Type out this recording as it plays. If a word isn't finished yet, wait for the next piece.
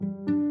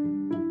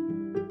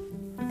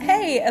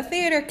hey, a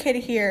theater kid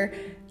here.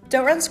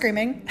 Don't run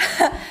screaming.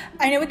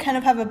 I know we kind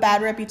of have a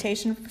bad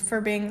reputation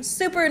for being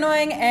super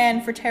annoying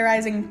and for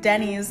terrorizing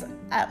Denny's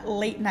at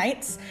late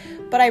nights,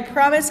 but I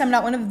promise I'm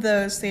not one of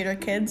those theater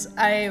kids.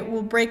 I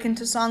will break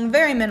into song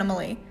very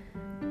minimally.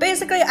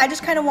 Basically, I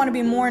just kind of want to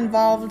be more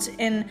involved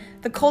in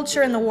the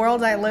culture and the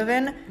world I live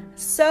in,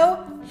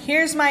 so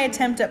here's my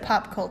attempt at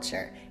pop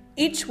culture.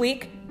 Each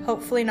week,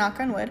 hopefully knock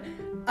on wood,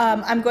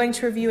 I'm going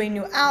to review a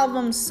new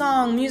album,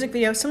 song, music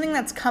video, something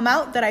that's come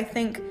out that I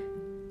think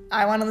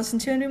I want to listen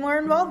to and be more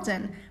involved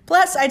in.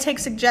 Plus, I take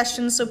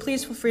suggestions, so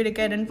please feel free to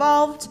get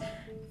involved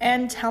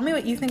and tell me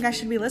what you think I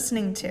should be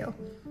listening to.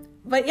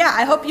 But yeah,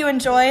 I hope you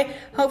enjoy.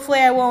 Hopefully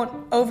I won't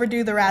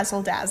overdo the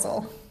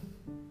razzle-dazzle.